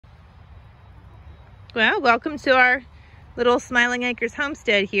Well, welcome to our little Smiling Acres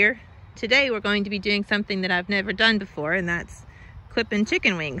homestead here. Today we're going to be doing something that I've never done before, and that's clipping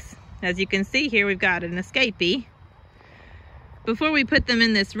chicken wings. As you can see here, we've got an escapee. Before we put them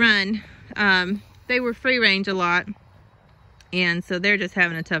in this run, they were free range a lot, and so they're just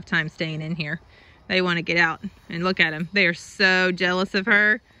having a tough time staying in here. They want to get out, and look at them. They are so jealous of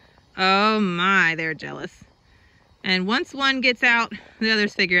her. Oh my, they're jealous. And once one gets out, the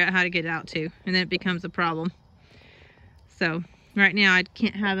others figure out how to get out too, and then it becomes a problem. So right now I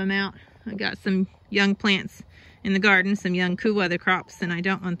can't have them out. I got some young plants in the garden, some young cool weather crops, and I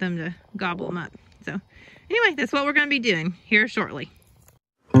don't want them to gobble them up. So anyway, that's what we're going to be doing here shortly.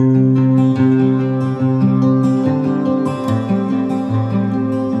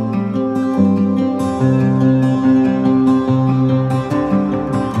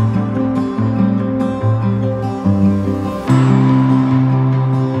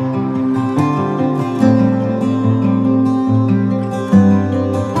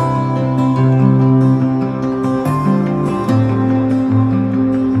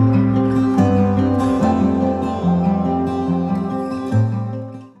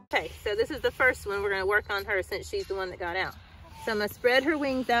 One we're going to work on her since she's the one that got out. So I'm going to spread her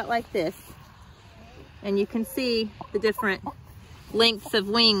wings out like this, and you can see the different lengths of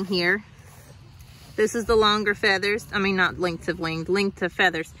wing here. This is the longer feathers. I mean, not lengths of wing, length of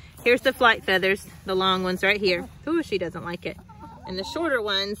feathers. Here's the flight feathers, the long ones right here. Ooh, she doesn't like it. And the shorter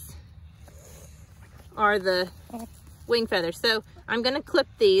ones are the wing feathers. So I'm going to clip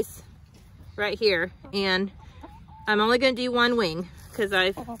these right here, and I'm only going to do one wing because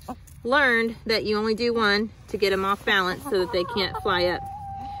I've learned that you only do one to get them off balance so that they can't fly up.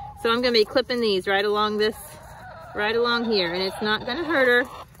 So I'm going to be clipping these right along this, right along here, and it's not going to hurt her.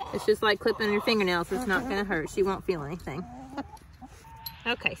 It's just like clipping your fingernails. It's not going to hurt. She won't feel anything.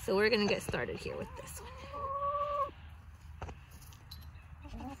 Okay, so we're going to get started here with this one.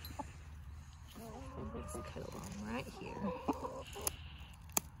 Let's cut along right here.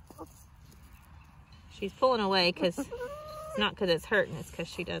 She's pulling away because it's not because it's hurting, it's because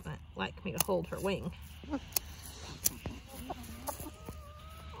she doesn't like me to hold her wing.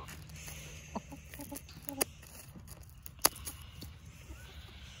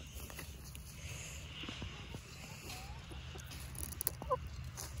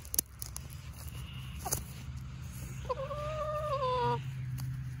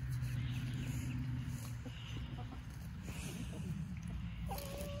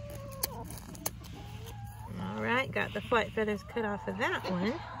 Got the flight feathers cut off of that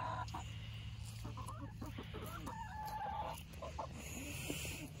one.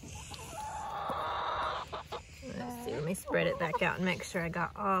 Let's see, let me spread it back out and make sure I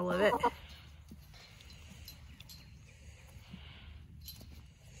got all of it.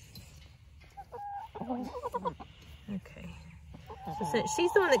 Okay, so since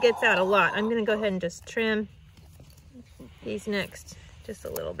she's the one that gets out a lot, I'm going to go ahead and just trim these next just a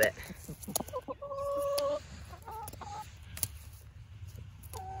little bit.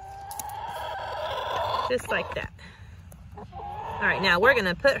 Just like that. All right, now we're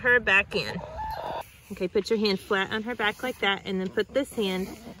gonna put her back in. Okay, put your hand flat on her back like that, and then put this hand,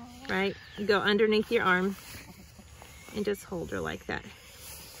 right, go underneath your arm and just hold her like that.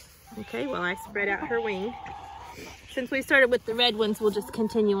 Okay, while I spread out her wing. Since we started with the red ones, we'll just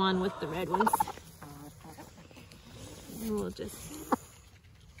continue on with the red ones. And we'll just,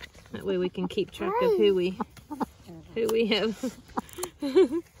 that way we can keep track of who we have.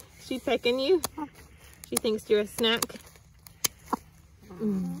 She pecking you? She thinks you're a snack.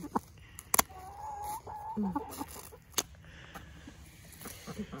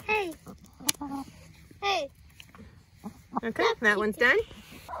 Hey. Hey. Okay, that one's done.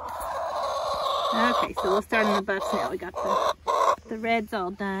 Okay, so we'll start on the buffs now. We got the reds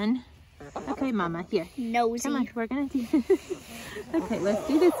all done. Okay, Mama, here. Nosy. Come on, we're gonna do this. Okay, let's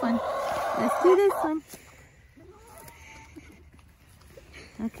do this one. Let's do this one.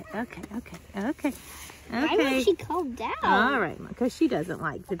 Okay. Why was she calmed down? All right, because she doesn't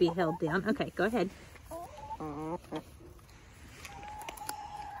like to be held down. Okay, go ahead.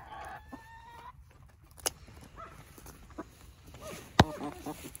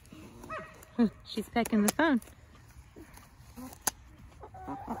 She's pecking the phone.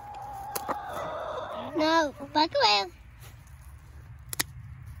 No, back away.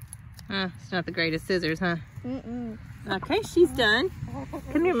 It's not the greatest scissors, huh? Mm-mm. Okay, she's done.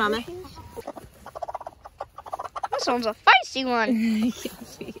 Come here, Mama. This one's a feisty one. Yeah,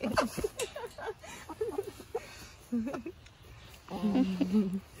 she is.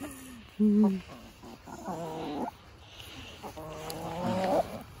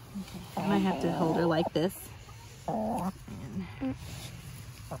 I might have to hold her like this. And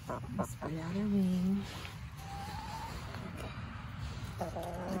spread out her wing.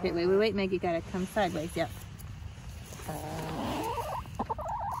 Okay, wait, Meg, you gotta come sideways, yep.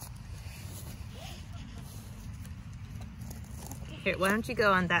 Here, why don't you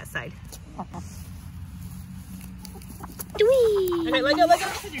go on that side? Whee! Okay, let go.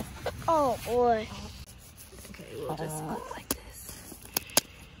 Oh boy. Okay, we'll just put it like this.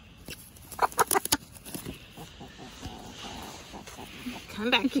 Come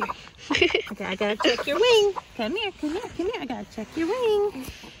back here. Okay, I gotta check your wing. Come here. I gotta check your wing.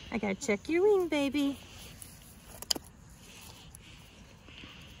 I gotta check your wing, baby.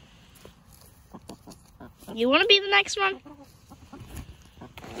 You want to be the next one?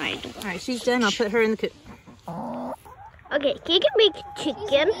 All right, she's done. I'll put her in the coop. Okay, he can make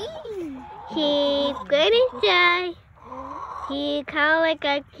chicken. He's good to die. He kind of like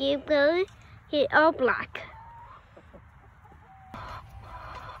a cube. He's all black.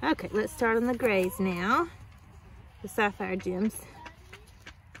 Okay, let's start on the grays now. The sapphire gems.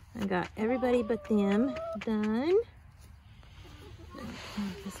 I got everybody but them done. Oh,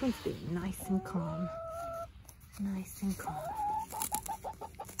 this one's being nice and calm. Nice and calm.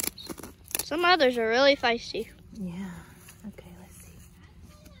 Some others are really feisty. Yeah. Okay, let's see.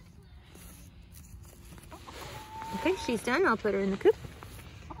 Okay, she's done. I'll put her in the coop.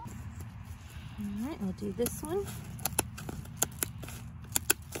 All right, I'll do this one.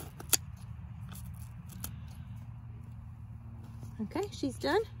 Okay, she's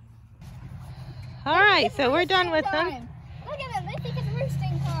done. All right, so we're done with them. Look at them. They think it's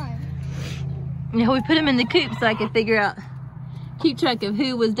roosting time. Yeah, we put them in the coop so I could figure out, keep track of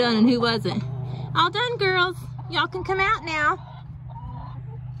who was done and who wasn't. All done, girls. Y'all can come out now.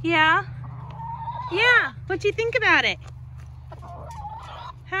 Yeah? Yeah, what you think about it?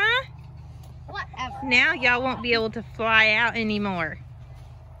 Huh? Whatever. Now y'all won't be able to fly out anymore.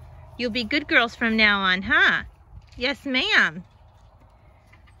 You'll be good girls from now on, huh? Yes, ma'am.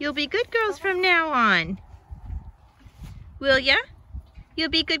 You'll be good girls from now on. Will ya? You'll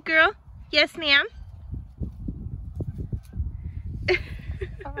be good girl? Yes, ma'am.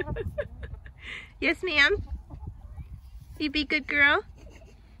 Yes, ma'am. You be good girl?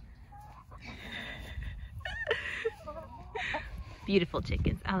 Beautiful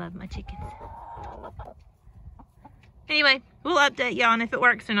chickens. I love my chickens. Anyway, we'll update y'all on if it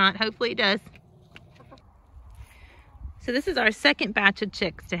works or not. Hopefully it does. So this is our second batch of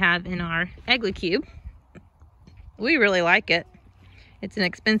chicks to have in our Eglucube. We really like it. It's an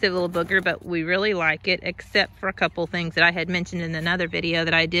expensive little booger, but we really like it, except for a couple things that I had mentioned in another video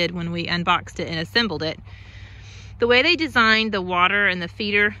that I did when we unboxed it and assembled it. The way they designed the water and the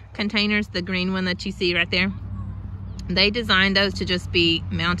feeder containers, the green one that you see right there, they designed those to just be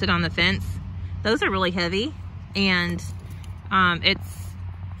mounted on the fence. Those are really heavy, and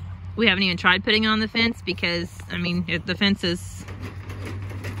we haven't even tried putting it on the fence because, I mean, the fence is,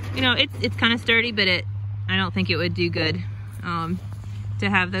 you know, it's kind of sturdy, but I don't think it would do good to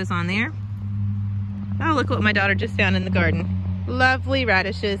have those on there. Oh, look what my daughter just found in the garden. Lovely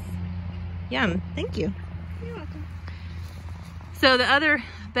radishes. Yum, thank you. You're welcome. So the other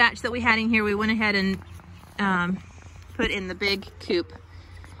batch that we had in here, we went ahead and put in the big coop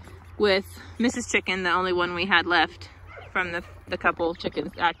with Mrs. Chicken, the only one we had left from the couple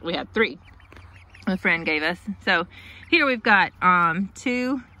chickens. Actually, we had 3 a friend gave us. So here we've got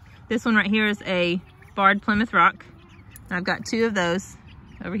 2. This one right here is a barred Plymouth Rock. I've got 2 of those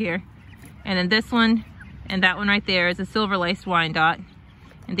over here. And then this one and that one right there is a silver laced Wyandotte.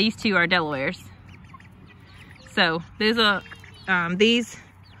 And these 2 are Delawares. So these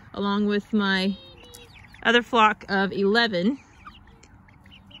along with my other flock of 11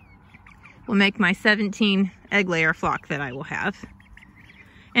 will make my 17 egg layer flock that I will have.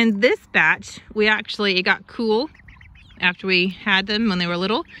 And this batch, it got cool after we had them when they were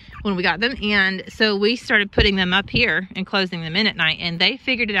little, when we got them. And so we started putting them up here and closing them in at night, and they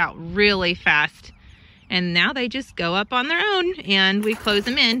figured it out really fast. And now they just go up on their own and we close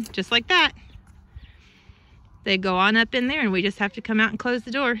them in just like that. They go on up in there and we just have to come out and close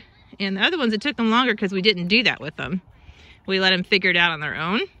the door. And the other ones, it took them longer because we didn't do that with them. We let them figure it out on their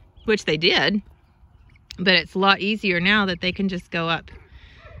own, which they did. But it's a lot easier now that they can just go up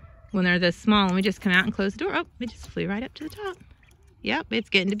when they're this small, and we just come out and close the door. Oh, we just flew right up to the top. Yep, it's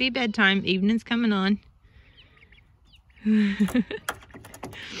getting to be bedtime. Evening's coming on.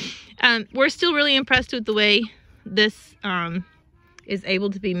 We're still really impressed with the way this is able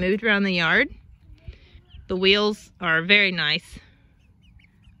to be moved around the yard. The wheels are very nice.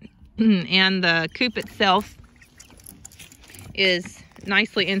 And the coop itself is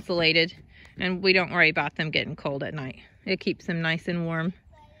nicely insulated, and we don't worry about them getting cold at night. It keeps them nice and warm.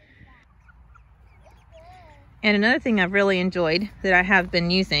 And another thing I've really enjoyed that I have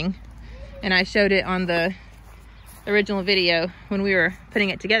been using, and I showed it on the original video when we were putting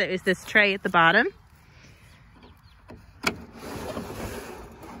it together, is this tray at the bottom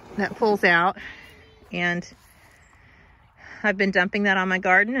that pulls out. And I've been dumping that on my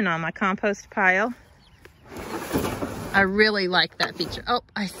garden and on my compost pile. I really like that feature. Oh,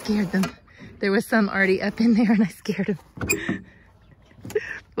 I scared them. There was some already up in there and I scared them.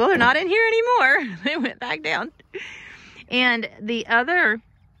 Well, they're not in here anymore. They went back down. And the other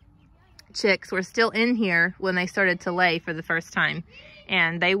chicks were still in here when they started to lay for the first time.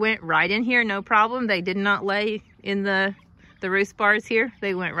 And they went right in here, no problem. They did not lay in the roost bars here.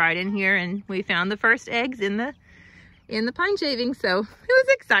 They went right in here, and we found the first eggs in the pine shavings. So it was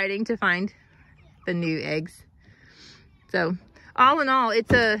exciting to find the new eggs. So all in all,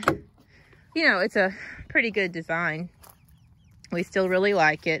 it's a, you know, it's a pretty good design. We still really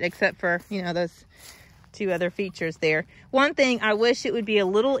like it, except for, you know, those two other features there. One thing, I wish it would be a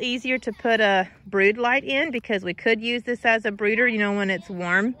little easier to put a brood light in, because we could use this as a brooder, you know, when it's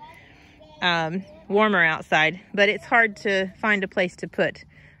warm, warmer outside, but it's hard to find a place to put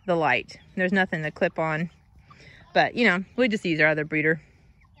the light. There's nothing to clip on, but you know, we just use our other brooder.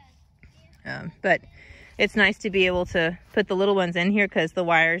 But it's nice to be able to put the little ones in here, because the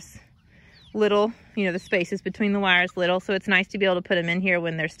wires little, you know, the spaces between the wires little, so it's nice to be able to put them in here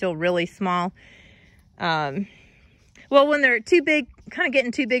when they're still really small. Well, when they're too big, kind of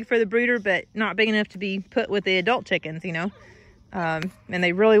getting too big for the brooder, but not big enough to be put with the adult chickens, you know. And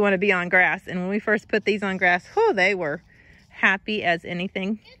they really want to be on grass. And when we first put these on grass, oh, they were happy as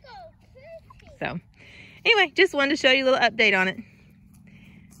anything. So anyway, just wanted to show you a little update on it.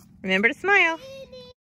 Remember to smile.